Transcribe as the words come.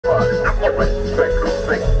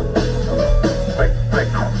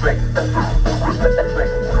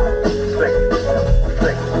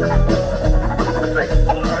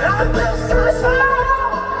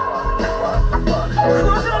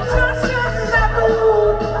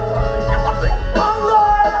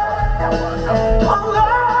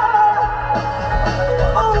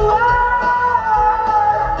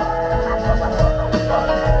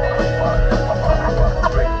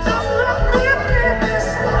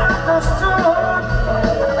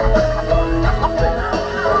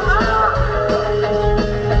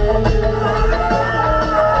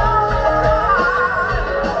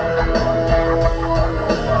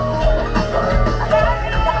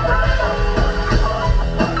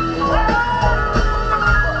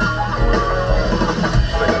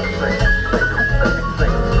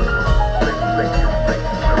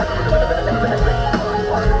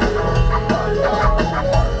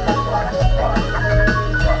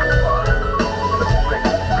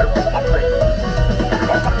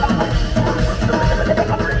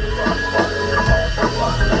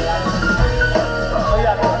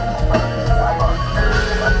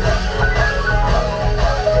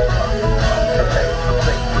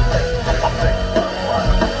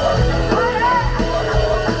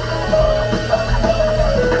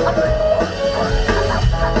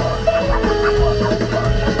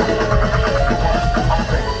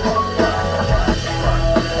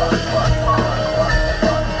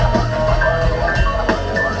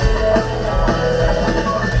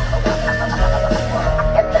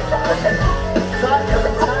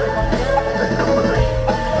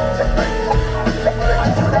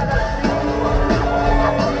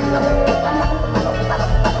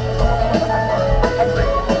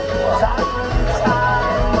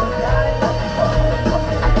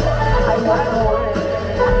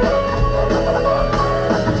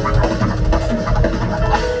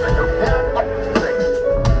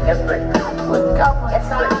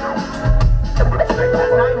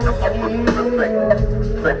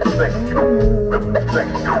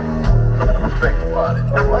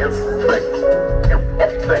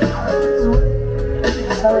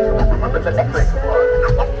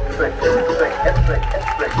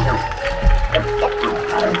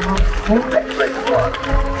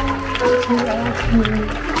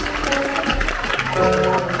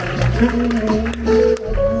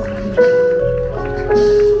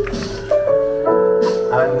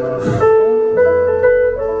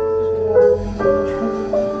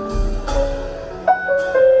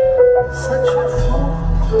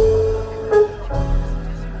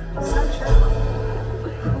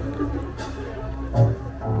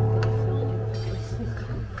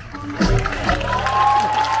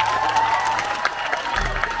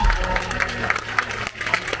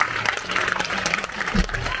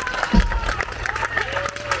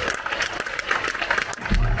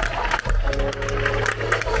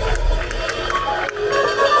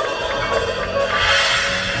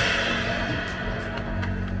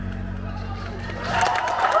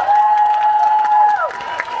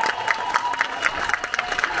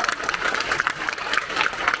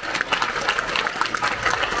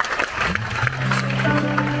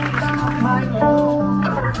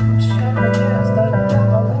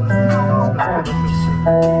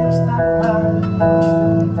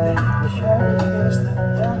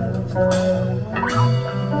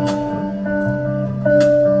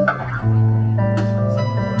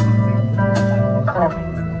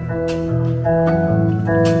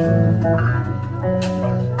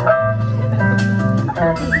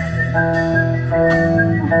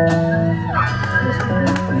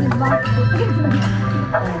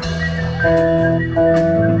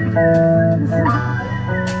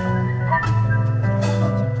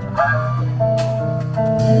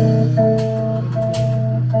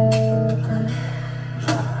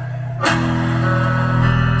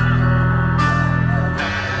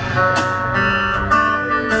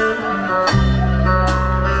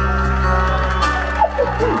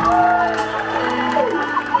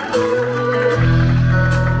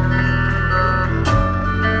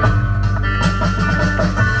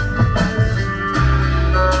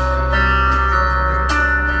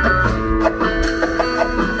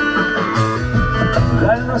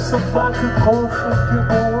Собака, кошек и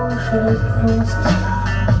больше вместе.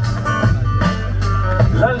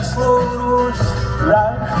 Жаль, слово брось,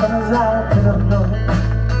 жаль, что назад не вернет.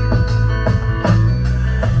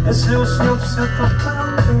 Если уснет все то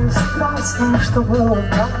тонко и страстно, что было в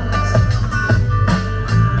нас.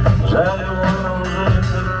 Жаль, он уже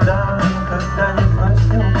никогда не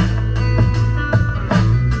проснется.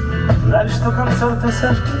 Жаль, что концерты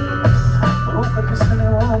сошлись, рукописами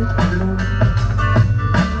он плюнет.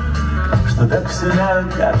 Что так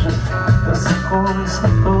вселяют гаджет, тоской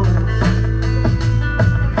сутулись.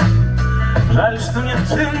 Жаль, что нет,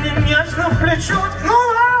 ты мне нежно в плечо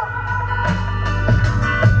ткнула.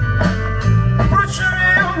 Впрочем,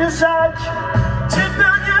 и убежать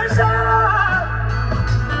тебя нельзя.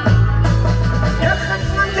 Ехать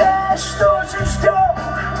надеясь, что очень ждет,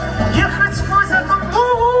 ехать сквозь эту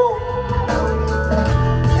мглу.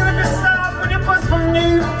 Не написав, не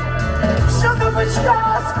позвонив, все-то быть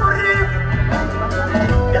табачка скурим.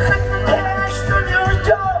 Я хоть надеюсь, что не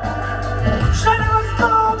уйдет. Жаль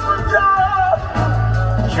воздух уйдет.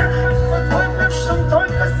 Ехать под выпившим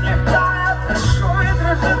только слегка. Я прошу и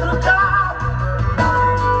дрожит рука.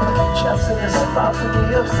 Час и не спав, и не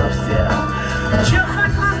ев совсем.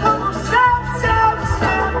 Ехать на злобу всем.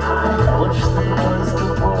 Вот что такое с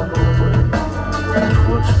тобой быть.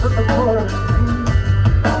 Вот что такое любить.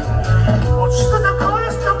 Вот что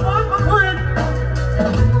такое с тобой побыть.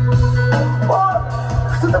 Вот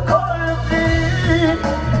что такое любить.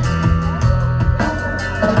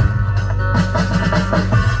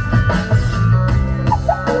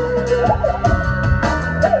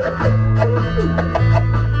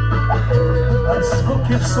 От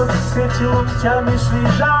скуки в соцсети локтями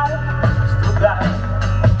съезжая с другая.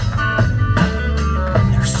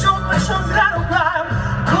 Их все почем зря ругаем,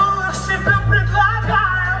 голых себе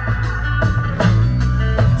предлагаем.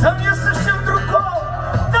 Там я совсем другой,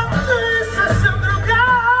 там ты совсем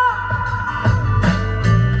другая.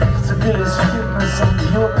 Вцепились в фитнесом в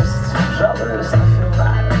юность, жалуясь на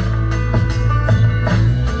февраль.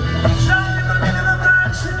 Жаль, не помнили на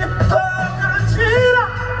раньше, не то карантина.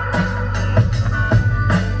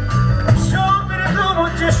 Все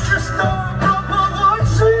передумать и с чистого пробовать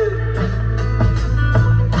жить.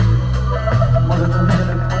 Может,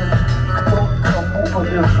 увидели мы, кто кому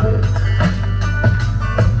побежит.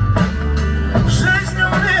 Жизнь не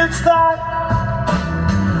умеет ждать,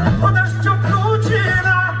 подождет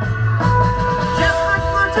рутина. Ехать,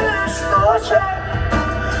 надеюсь, ночью,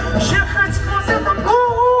 ехать сквозь эту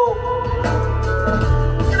мглу.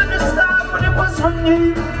 И на места мне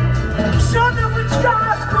позвони, все табачка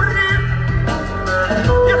скурим.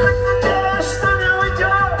 Ехать, надеюсь, что не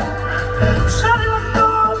уйдет. Жаль,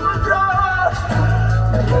 воздух уйдет.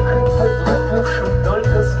 Ехать под выпившим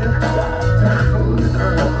только слегка. Дышу и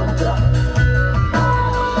дрожит рука.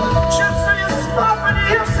 Часы не спав, и не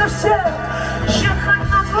ев совсем. Ехать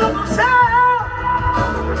на злобу всем.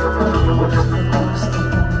 Вот что такое с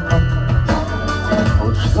тобой.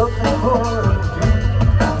 Вот что такое любить.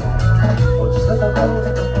 Вот что такое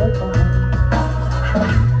с тобой побыть.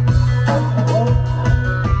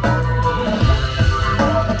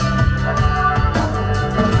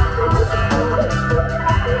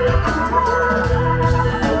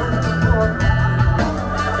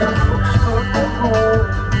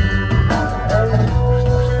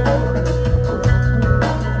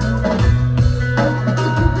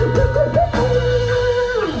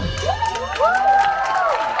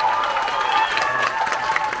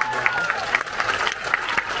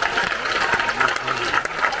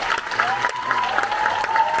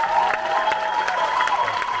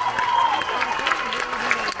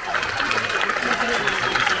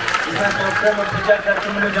 Окремо подяка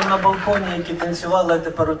тим людям на балконі, які танцювали, а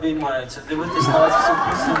тепер обіймаються. Дивитись на вас всю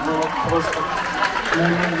пісню було просто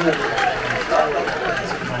неймовірно.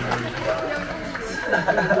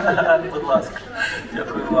 Будь ласка,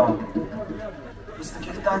 дякую вам. Без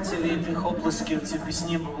таких танців і тих оплесків ці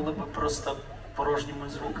пісні були б просто порожніми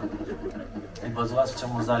звуками. І без вас в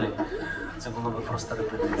цьому залі це було б просто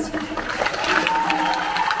репетиція.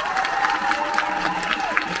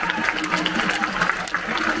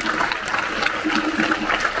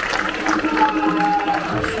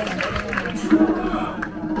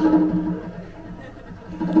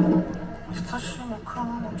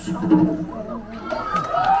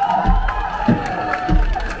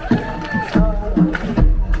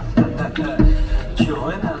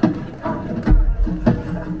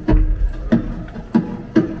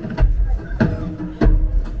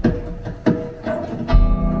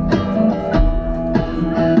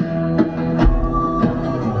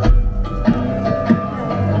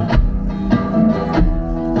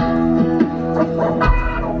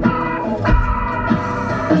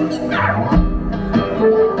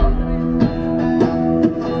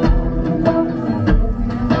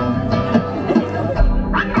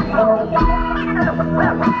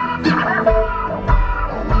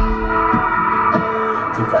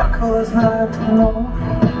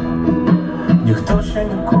 Ніхто ще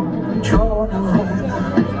нікому нічого не винен.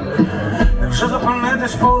 Невже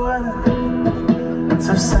зупинитись повинен?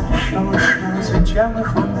 Це все, що лишилось від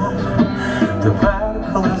чемних мене. Тепер,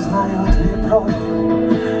 коли знаю твій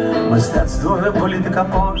профіль, мистецтво і політика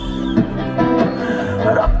поруч.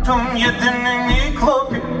 Раптом єдиний мій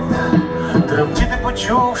клопіт тремтіти,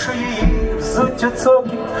 почувши її взуття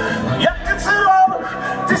цокіт. Як ти це робиш?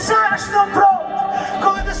 Ти сяєш навпроти,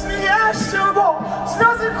 коли ти смієшся, бо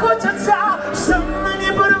сльози хочеться, все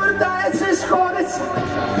мені перевертається і сходиться.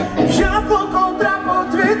 Яблуко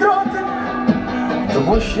втрапив твій дротик,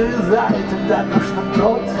 тому що і зайти також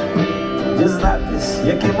напроти. дізнатись,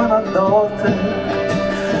 які ми на дотик.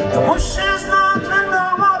 Тому що я знаю твій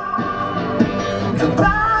номер,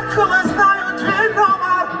 тепер, коли знаю твій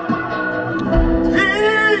номер,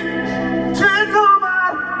 твій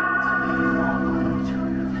номер.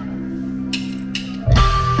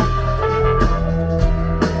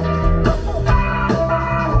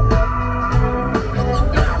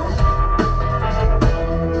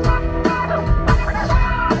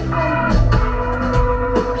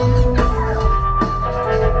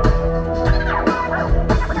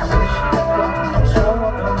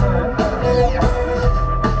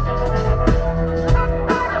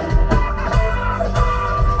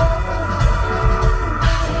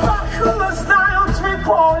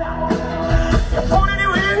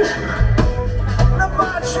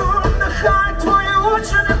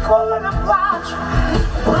 Ніколи не плач,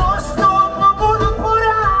 просто побуду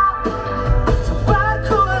поряд. Тепер,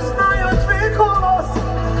 коли знаю твій голос,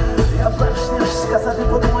 я перш ніж сказати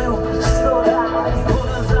подумаю 100 раз.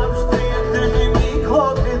 Вона завжди єдиний мій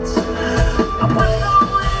клопіт, а потім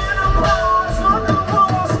і не брала жоден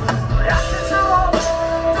голос. Як ти це робиш?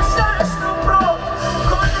 Ти сяєш навпрот,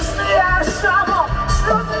 коли ти смієшся, бо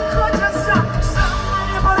сльози котяться, сам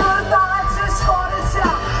мені повертається і сходиться,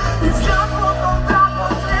 і в яблуко трапу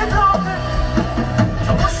твій доти.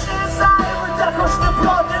 Тому що я зайвий, також не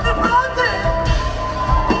проти, не проти.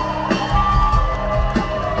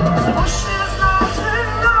 Тому що я знаю твій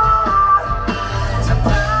номер,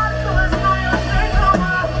 тепер, коли знаю твій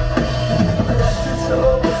номер. Як ти це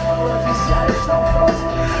робиш, коли ти сяєш навпрот,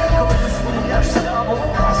 коли ти смієшся, бо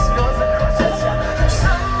сльози котяться,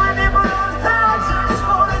 сам мені повертається і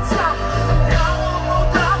сходиться, яблуко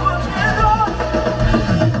трапу твій доти.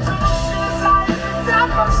 Тому що я зайвий,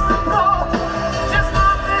 також не проти,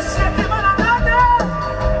 дізнатись, які ми на доти.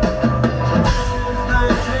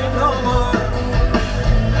 Знаю твій номер,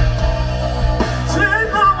 твій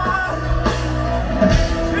номер,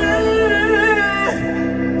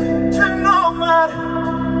 твій номер.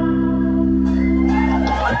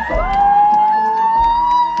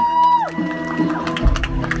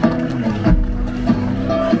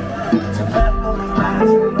 Тепер, коли знаю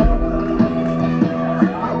твій номер,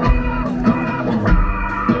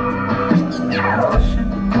 гроші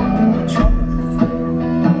нікому нічого.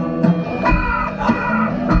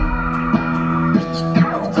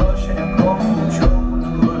 Хто ще нікому нічого не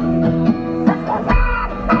говорить.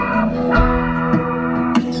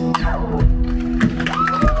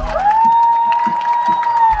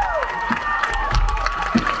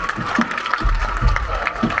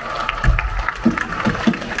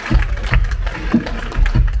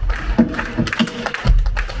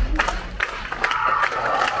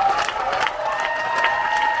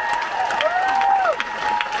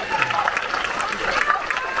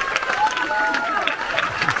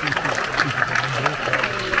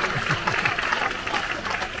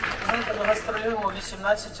 Знаєте, ми гастролюємо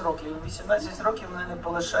 18 років. І 18 років мене не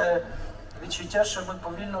полишає відчуття, що ми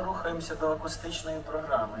повільно рухаємося до акустичної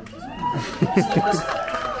програми.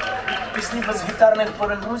 Пісні без гітарних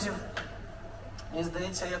перегрузів, мені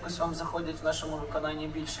здається, якось вам заходять в нашому виконанні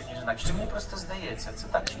більше, ніж інакше. Чи мені просто здається, це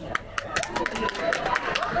так чи ні?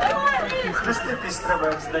 Хреститись треба,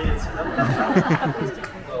 як здається, так?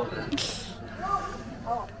 Добре.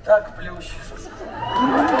 Так, плющ.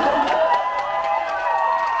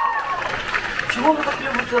 Чому ви так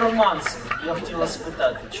любите романси? Я хотіла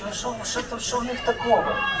спитати. Що в них такого?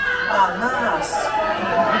 А, нас!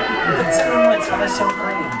 Так це не ми, це Леся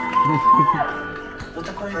Українка. До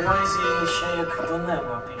такої поезії ще як до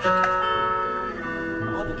неба пішки.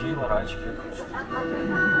 Або до Києва рачки, як хочете.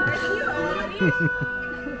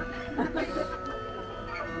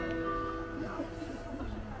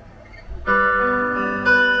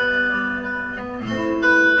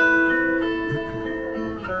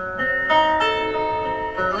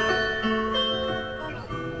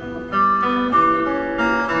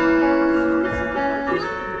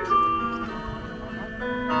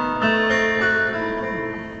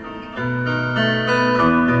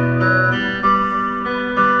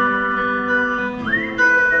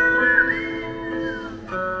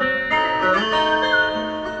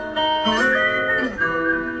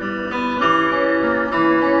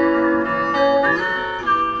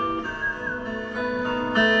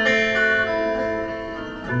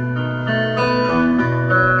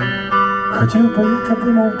 Хотів би я тебе,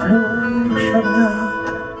 мов плющ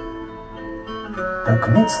обняти, так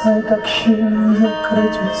міцно і так щільно, як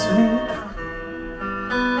крить від світу.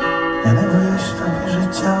 Я не боюсь тобі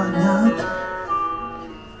життя одняти.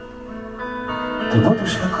 Ти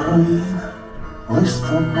будеш як руїна,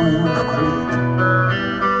 листом моїм вкрита.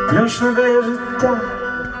 Плющ не дає життя,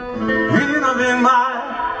 обіймає,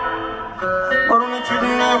 боронить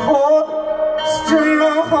негод,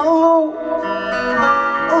 стіну голу,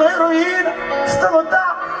 але руїна стала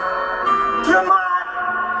так, тримає,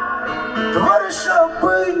 товариша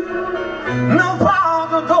бий, не впав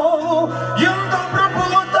додолу, їм добре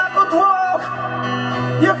було так удвох,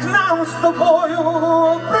 як нам з тобою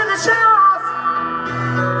прийде час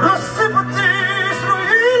розсипатись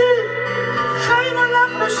руїни, хай вона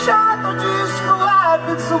плюща тоді сховає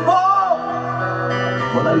під собою.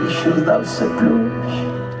 Бо навіщо здався ключ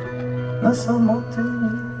на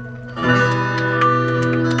самотині?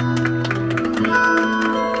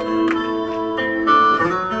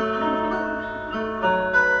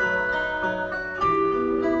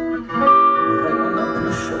 Нехай вона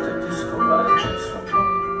плюща тоді сховає під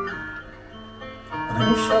собою. Бо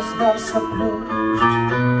навіщо здався ключ?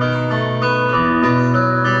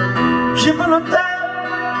 Хіба на те,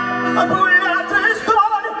 аби уляти з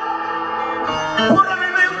долі,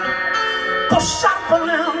 пораненим,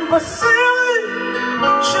 пошарпаним без сили,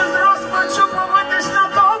 що з розпачу побитись на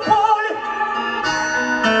тополі,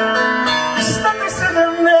 статися для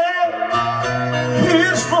неї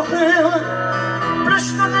гірш могили,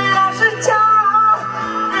 плющно дає життя,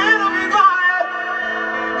 він обіймає,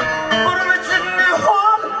 боронить від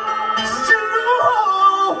негод, стіну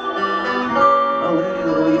голову, але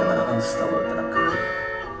й руїна стала так,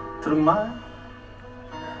 тримає,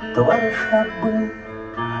 товариша бий,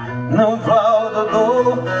 не впав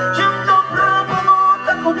додолу, їм добре було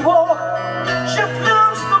так удвох, як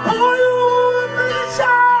нам з тобою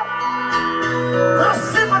прийде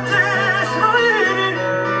розсипатись руїни,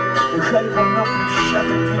 і хай вона плюща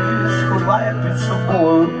тоді сховає під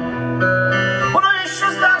собою. Бо навіщо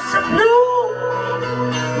здався ключ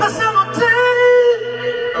на самотині?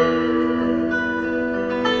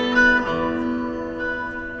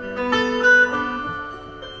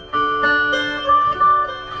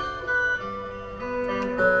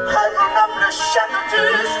 Ще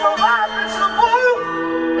тоді сховай під собою,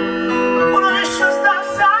 бо навіщо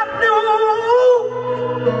здався ключ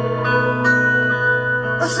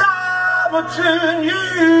на самотині?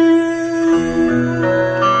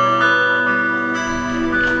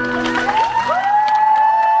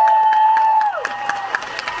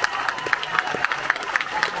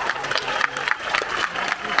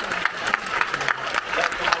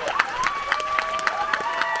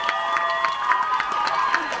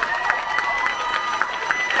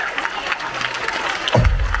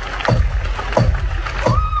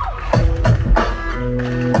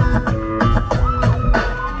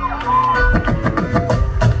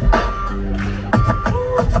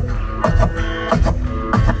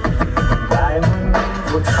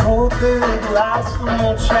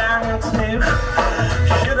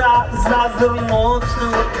 Ще раз зазирнути,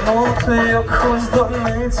 липнути якусь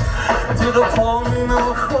дурниць, ти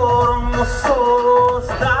доповнила хором на соло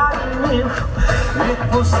останніх,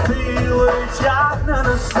 відпустила і тягне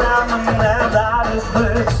на себе, мене далі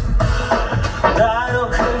збить. Дай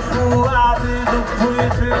окайфувати,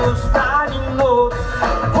 допити останній нот,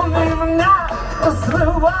 вони мене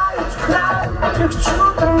розривають край, їх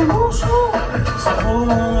чути мушу,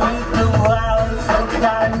 струму відбивали,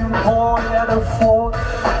 зеркальні боля до фот,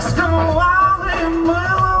 сканували і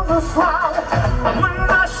мило вислали, ми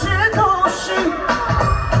наші душі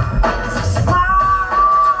заспати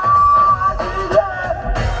йде.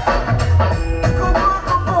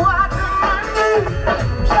 Купувати мені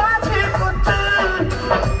п'яті коти,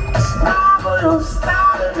 справою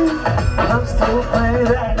старим наступний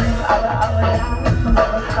день, але я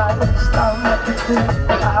залишаюсь там, як і ти,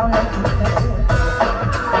 там, як і ти.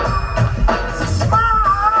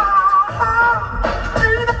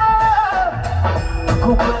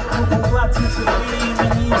 Купувати собі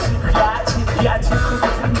мені ці п'яті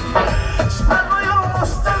коти, справою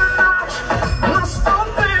стариш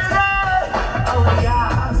наступний день, але я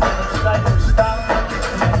залишаюсь там,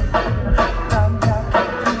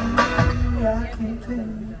 як і ти.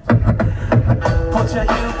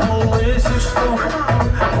 Потягів по лисі штукам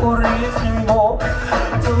у різні боки,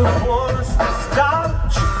 телефони стискали,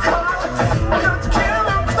 чекали, картки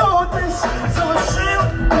вимкнутись, залишили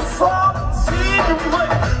у собі цінами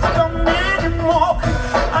в камінні мокрі,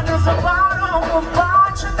 а незабаром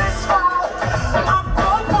побачитись вам або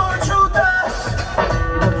почутись.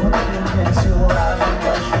 Не потрібні тіла, не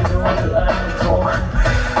ваші люди, ані трохи,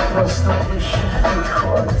 просто вище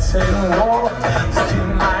підходить цей лоб,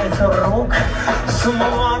 здіймайте руки,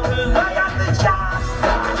 сумувати, гаяти час,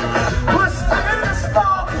 плести не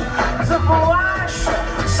спокій, забуваєш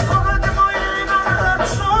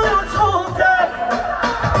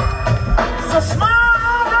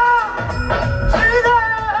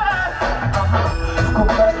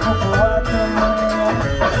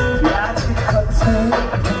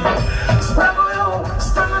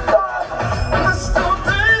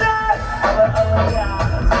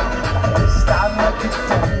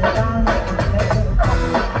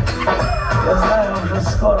Я знаю, уже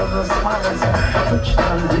скоро засмажется, точно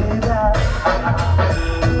видать.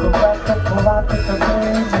 Купе-то платы-то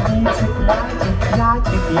ты не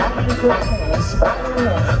цеплятик, я не купил,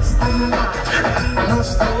 справил, станет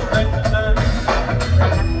наступит.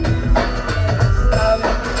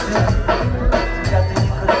 Тебя ты не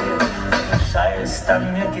купил, мешаясь там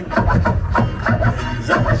некий,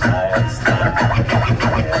 замешаясь там.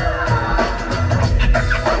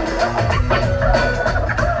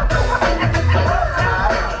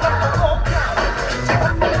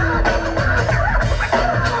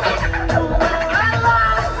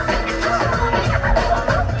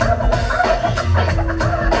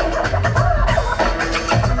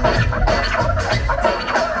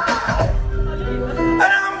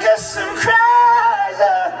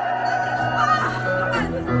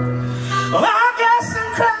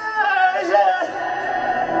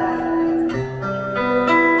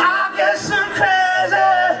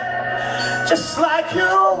 Just like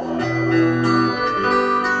you.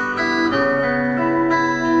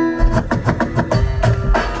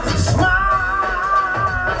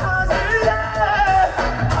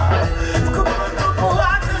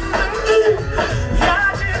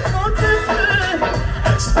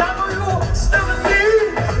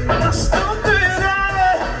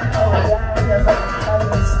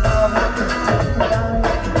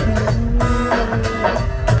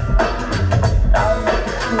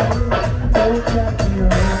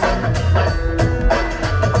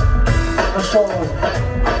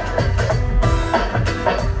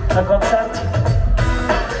 На концерте.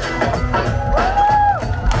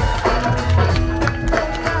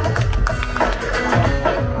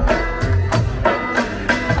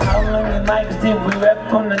 How many nights did we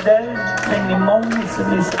rap on the day? Many moments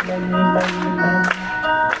and this many.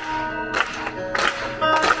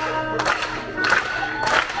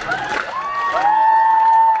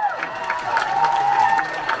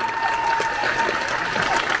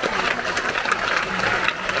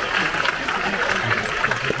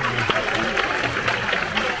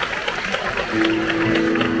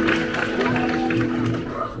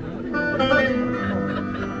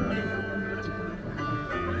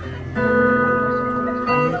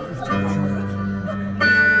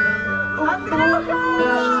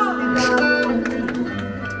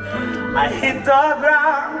 I hit the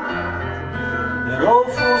ground, the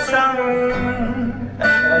awful sound.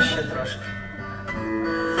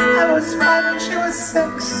 I was 5 and she was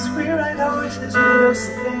 6. We ride horses with those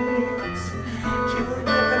things. She would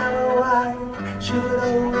never know why. She would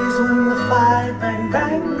always win the fight. Bang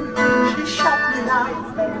bang, she shot me down.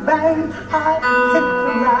 Bang bang, I hit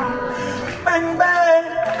the ground. Bang bang,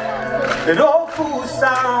 that awful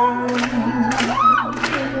sound.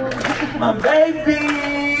 My baby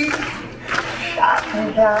shot me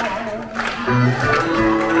down.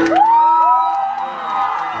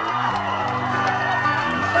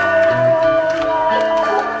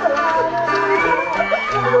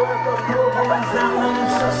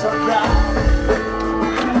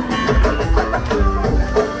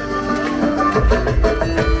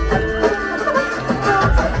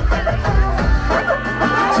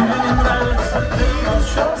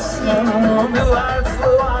 Убивает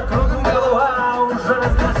слова, кругом голова, уже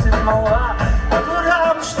разносит молва.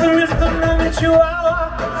 Дурак, что между нами чувала.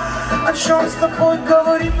 О чем с тобой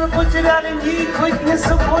говорить, мы потеряли нить. Быть не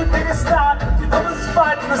собой перестали, и дома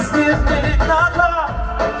спать нас не измерить надо.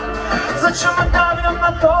 Зачем мы давим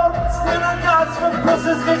мотор, с ним газ, вопрос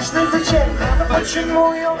извечный зачем?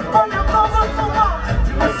 Почему я по-любому с ума?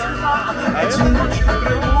 Ты не с ума, эти ночи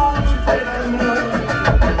приму, теперь кому?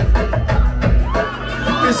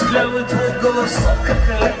 Песклявый твой голосок, как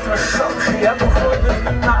электрошок. Я походу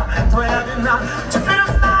вина, твоя вина. Теперь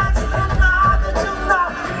узнать страна до темна.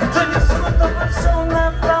 Да не суд, а все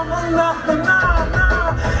направо, на.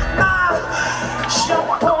 Я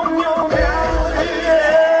помню белый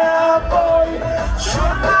бой.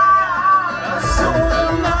 Черная посуда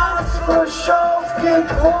нас в хрущевке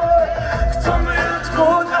твой. Кто мы,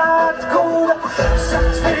 откуда?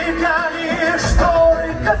 Задвигали шторы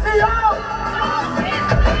кофеек.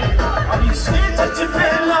 Объясните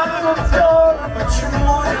теперь нам актер,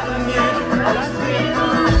 почему я не разбил.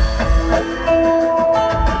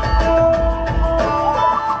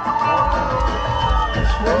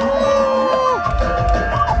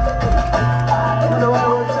 Давай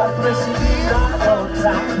вот так про себя, вот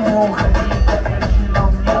так, ну уходи, поверьте,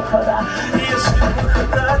 нам не пора. Если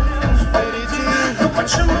выхода не впереди, то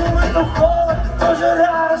почему мы то холод, то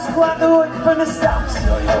жара, раскладывать по местам?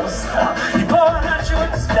 Все, я устал, и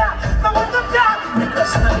поворачивать взгляд. Но вот опять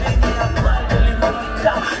прикосновение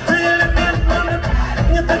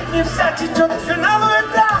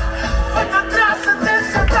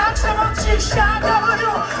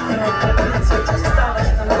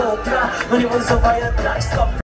танцевая так, стоп,